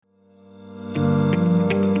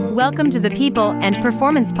Welcome to the People and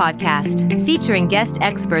Performance Podcast, featuring guest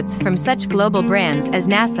experts from such global brands as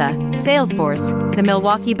NASA, Salesforce, the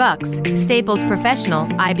Milwaukee Bucks, Staples Professional,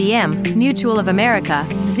 IBM, Mutual of America,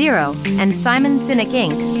 Xero, and Simon Sinek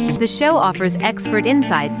Inc. The show offers expert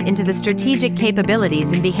insights into the strategic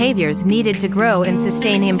capabilities and behaviors needed to grow and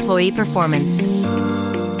sustain employee performance.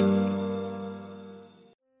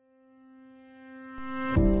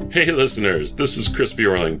 Hey listeners, this is Chris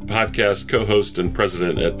Bjorling, podcast co-host and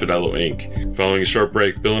president at Fidello Inc. Following a short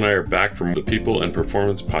break, Bill and I are back from the People and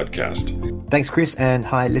Performance Podcast. Thanks, Chris, and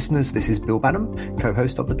hi listeners, this is Bill Banham,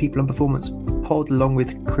 co-host of the People and Performance Pod, along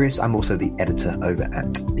with Chris. I'm also the editor over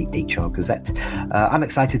at the HR Gazette. I'm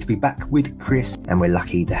excited to be back with Chris, and we're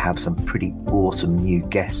lucky to have some pretty awesome new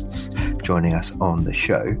guests joining us on the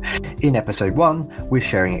show. In episode 1, we're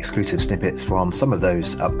sharing exclusive snippets from some of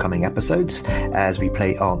those upcoming episodes as we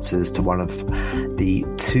play answers to one of the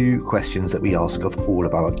 2 questions that we ask of all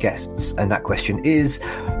of our guests. And that question is,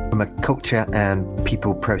 from a culture and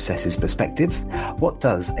people processes perspective, what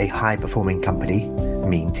does a high-performing company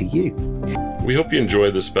mean to you? We hope you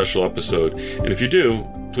enjoyed this special episode, and if you do,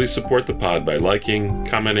 please support the pod by liking,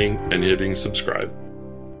 commenting, and hitting subscribe.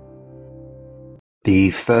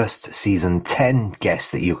 The first season 10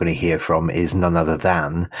 guest that you're going to hear from is none other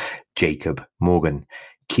than Jacob Morgan,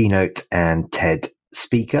 keynote and TED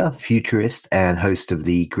speaker, futurist, and host of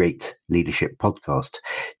the Great Leadership Podcast.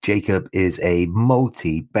 Jacob is a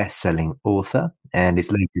multi-best-selling author, and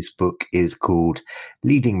his latest book is called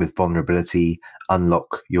Leading with Vulnerability: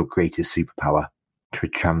 Unlock Your Greatest Superpower to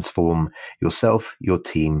Transform Yourself, Your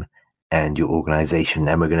Team, and your organization.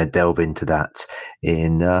 And we're going to delve into that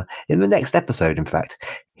in the next episode. In fact,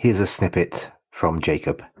 here's a snippet from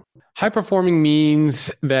Jacob. High performing means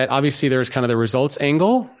that obviously there's kind of the results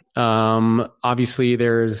angle. Obviously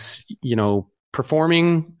there's,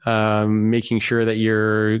 performing, making sure that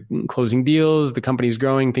you're closing deals, the company's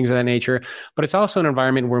growing, things of that nature. But it's also an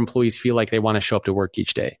environment where employees feel like they want to show up to work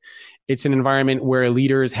each day. It's an environment where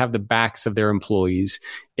leaders have the backs of their employees.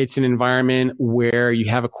 It's an environment where you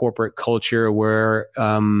have a corporate culture where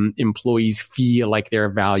employees feel like they're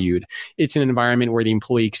valued. It's an environment where the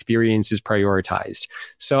employee experience is prioritized.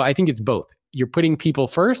 So I think it's both. You're putting people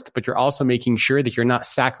first, but you're also making sure that you're not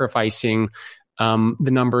sacrificing the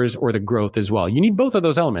numbers or the growth as well. You need both of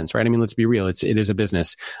those elements, right? I mean, let's be real. It is a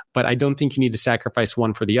business, but I don't think you need to sacrifice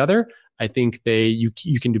one for the other. I think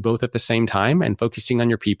you can do both at the same time, and focusing on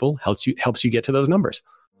your people helps you get to those numbers.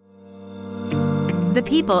 The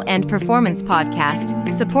People and Performance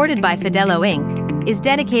Podcast, supported by Fidello Inc., is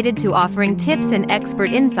dedicated to offering tips and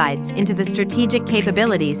expert insights into the strategic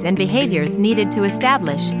capabilities and behaviors needed to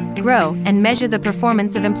establish, grow, and measure the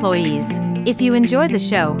performance of employees. If you enjoy the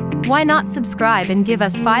show, why not subscribe and give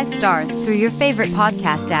us 5 stars through your favorite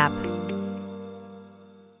podcast app?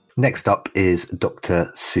 Next up is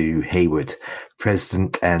Dr. Sue Haywood,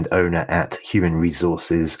 president and owner at Human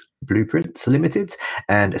Resources Blueprints Limited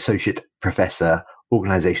and associate professor,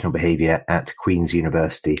 organizational behavior at Queen's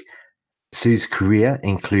University. Sue's career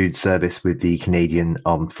includes service with the Canadian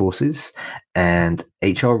Armed Forces and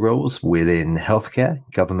HR roles within healthcare,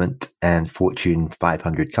 government, and Fortune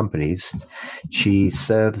 500 companies. She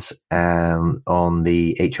serves on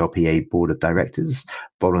the HRPA Board of Directors,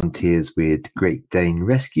 volunteers with Great Dane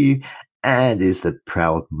Rescue, and is the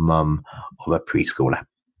proud mum of a preschooler.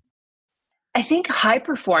 I think high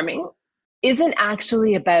performing isn't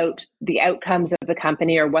actually about the outcomes of the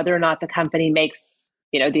company or whether or not the company makes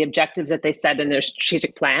the objectives that they set in their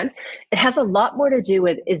strategic plan. It has a lot more to do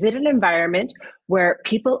with, is it an environment where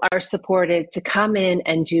people are supported to come in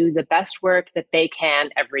and do the best work that they can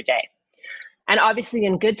every day? And obviously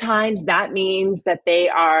in good times, that means that they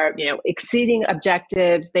are, exceeding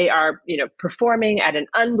objectives. They are, performing at an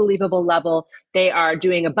unbelievable level. They are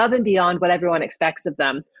doing above and beyond what everyone expects of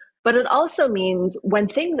them. But it also means when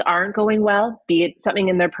things aren't going well, be it something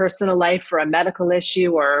in their personal life or a medical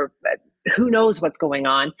issue or who knows what's going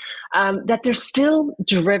on, that they're still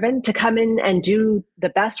driven to come in and do the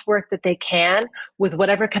best work that they can with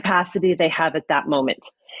whatever capacity they have at that moment.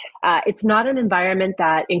 It's not an environment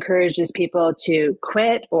that encourages people to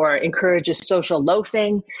quit or encourages social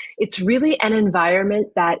loafing. It's really an environment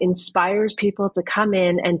that inspires people to come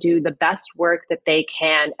in and do the best work that they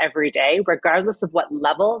can every day, regardless of what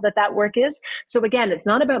level that work is. So again, it's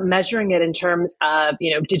not about measuring it in terms of,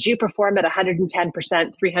 did you perform at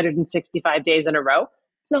 110%, 365 days in a row?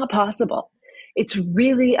 It's not possible. It's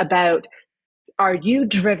really about, are you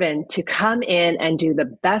driven to come in and do the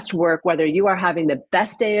best work, whether you are having the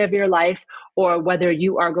best day of your life or whether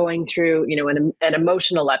you are going through, an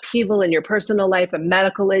emotional upheaval in your personal life, a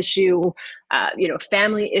medical issue,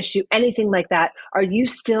 family issue, anything like that? Are you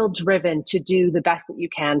still driven to do the best that you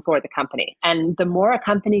can for the company? And the more a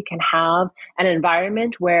company can have an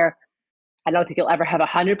environment where, I don't think you'll ever have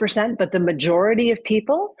 100%, but the majority of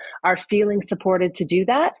people are feeling supported to do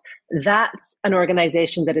that, that's an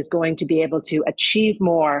organization that is going to be able to achieve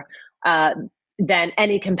more than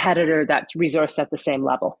any competitor that's resourced at the same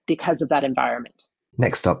level because of that environment.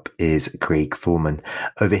 Next up is Craig Foreman.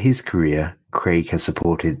 Over his career, Craig has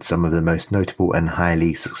supported some of the most notable and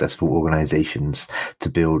highly successful organizations to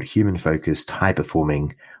build human-focused,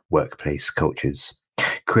 high-performing workplace cultures.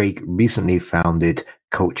 Craig recently founded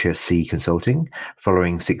Culture C Consulting,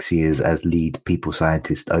 following 6 years as lead people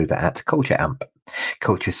scientist over at Culture Amp.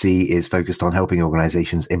 Culture C is focused on helping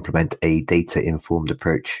organizations implement a data-informed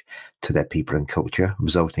approach to their people and culture,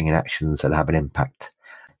 resulting in actions that have an impact.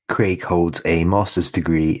 Craig holds a master's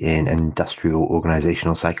degree in industrial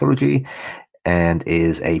organizational psychology and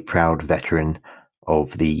is a proud veteran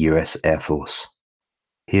of the US Air Force.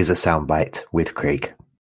 Here's a soundbite with Craig.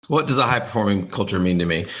 What does a high-performing culture mean to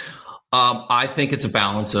me? I think it's a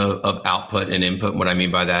balance of output and input. What I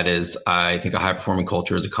mean by that is I think a high-performing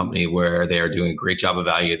culture is a company where they are doing a great job of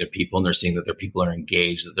valuing their people, and they're seeing that their people are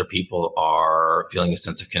engaged, that their people are feeling a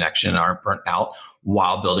sense of connection, aren't burnt out,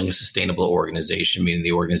 while building a sustainable organization, meaning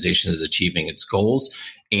the organization is achieving its goals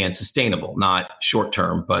and sustainable, not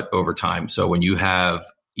short-term, but over time. So when you have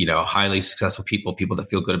highly successful people that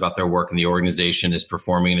feel good about their work, and the organization is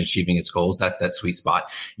performing and achieving its goals, that's that sweet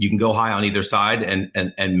spot. You can go high on either side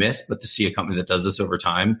and miss, but to see a company that does this over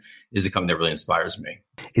time is a company that really inspires me.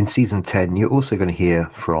 In season 10, you're also going to hear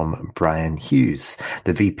from Brian Hughes,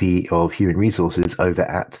 the VP of Human Resources over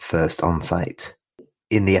at First Onsite.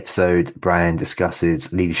 In the episode, Brian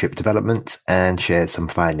discusses leadership development and shares some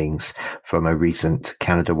findings from a recent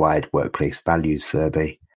Canada-wide workplace values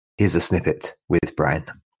survey. Here's a snippet with Brian.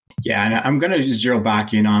 Yeah, and I'm going to zero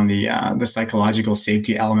back in on the psychological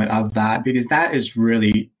safety element of that, because that is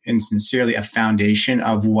really and sincerely a foundation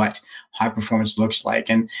of what high performance looks like.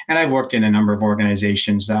 And I've worked in a number of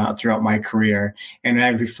organizations throughout my career, and I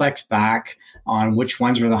reflect back on which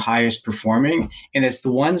ones were the highest performing, and it's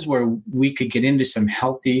the ones where we could get into some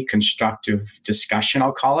healthy, constructive discussion,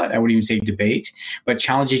 I'll call it. I wouldn't even say debate, but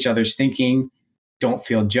challenge each other's thinking, don't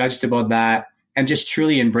feel judged about that, and just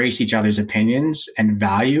truly embrace each other's opinions and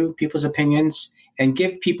value people's opinions and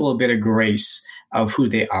give people a bit of grace of who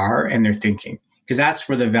they are and their thinking, because that's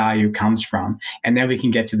where the value comes from. And then we can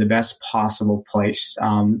get to the best possible place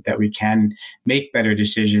that we can make better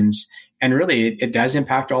decisions. And really, it does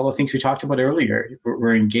impact all the things we talked about earlier.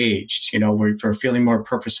 We're engaged, we're feeling more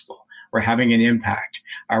purposeful. We're having an impact.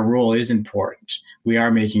 Our role is important. We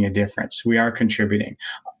are making a difference. We are contributing.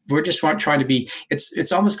 We're just trying to be,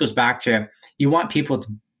 it's almost goes back to, you want people to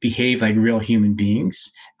behave like real human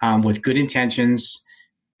beings with good intentions,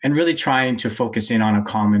 and really trying to focus in on a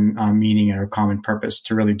common meaning or a common purpose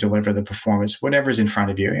to really deliver the performance, whatever's in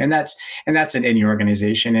front of you. And that's in any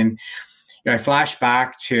organization. And I flash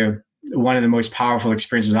back to one of the most powerful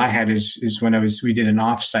experiences I had is when we did an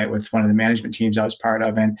offsite with one of the management teams I was part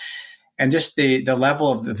of. And just the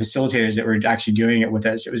level of the facilitators that were actually doing it with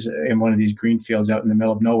us, it was in one of these green fields out in the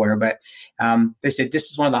middle of nowhere. But they said, this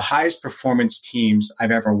is one of the highest performance teams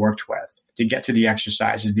I've ever worked with, to get through the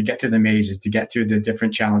exercises, to get through the mazes, to get through the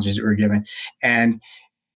different challenges that were given. And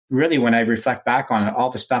really, when I reflect back on it, all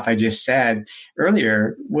the stuff I just said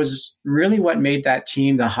earlier was really what made that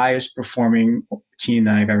team the highest performing team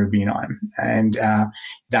that I've ever been on. And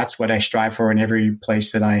that's what I strive for in every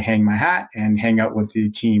place that I hang my hat and hang out with the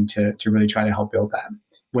team to really try to help build that.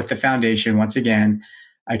 With the foundation, once again,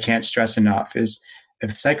 I can't stress enough, is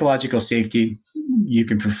if psychological safety, you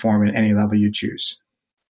can perform at any level you choose.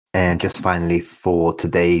 And just finally, for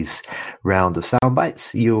today's round of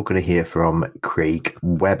soundbites, you're going to hear from Craig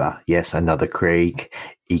Webber. Yes, another Craig,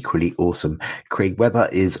 equally awesome. Craig Webber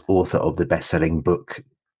is author of the best-selling book,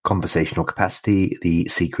 Conversational Capacity, The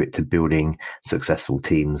Secret to Building Successful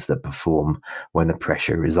Teams That Perform When the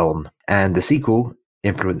Pressure is On. And the sequel,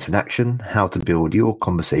 Influence in Action, How to Build Your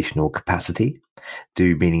Conversational Capacity,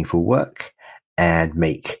 Do Meaningful Work, and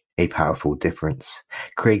Make a Powerful Difference.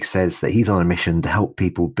 Craig says that he's on a mission to help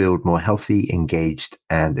people build more healthy, engaged,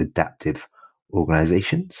 and adaptive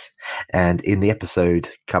organizations. And in the episode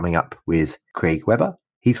coming up with Craig Webber,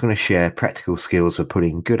 he's going to share practical skills for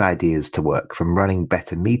putting good ideas to work, from running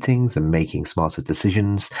better meetings and making smarter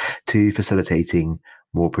decisions to facilitating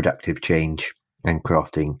more productive change and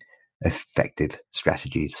crafting effective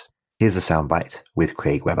strategies. Here's a soundbite with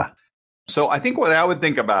Craig Webber. So I think what I would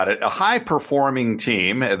think about it, a high-performing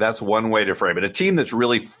team, that's one way to frame it, a team that's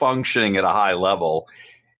really functioning at a high level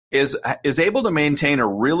is able to maintain a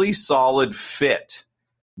really solid fit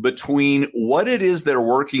between what it is they're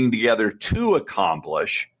working together to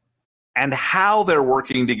accomplish and how they're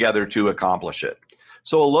working together to accomplish it.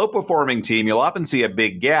 So a low-performing team, you'll often see a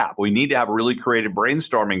big gap. We need to have a really creative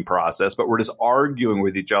brainstorming process, but we're just arguing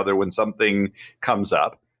with each other when something comes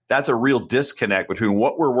up. That's a real disconnect between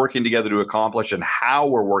what we're working together to accomplish and how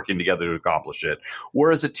we're working together to accomplish it.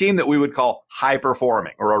 Whereas a team that we would call high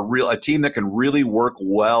performing, or a team that can really work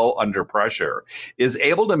well under pressure, is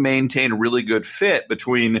able to maintain a really good fit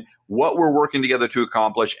between what we're working together to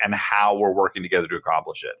accomplish and how we're working together to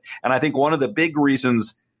accomplish it. And I think one of the big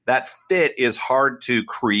reasons that fit is hard to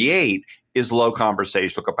create is low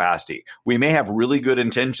conversational capacity. We may have really good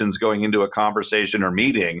intentions going into a conversation or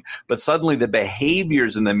meeting, but suddenly the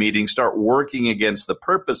behaviors in the meeting start working against the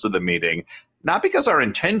purpose of the meeting, not because our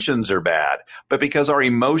intentions are bad, but because our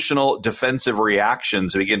emotional defensive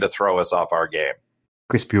reactions begin to throw us off our game.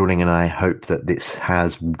 Chris Buerling and I hope that this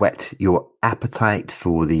has whet your appetite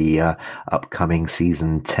for the upcoming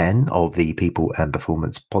season 10 of the People and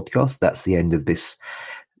Performance podcast. That's the end of this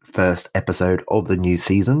first episode of the new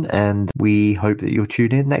season, and we hope that you'll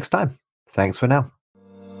tune in next time. Thanks for now.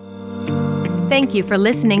 Thank you for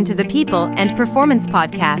listening to the People and Performance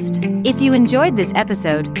podcast. If you enjoyed this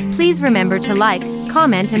episode, please remember to like,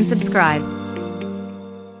 comment, and subscribe.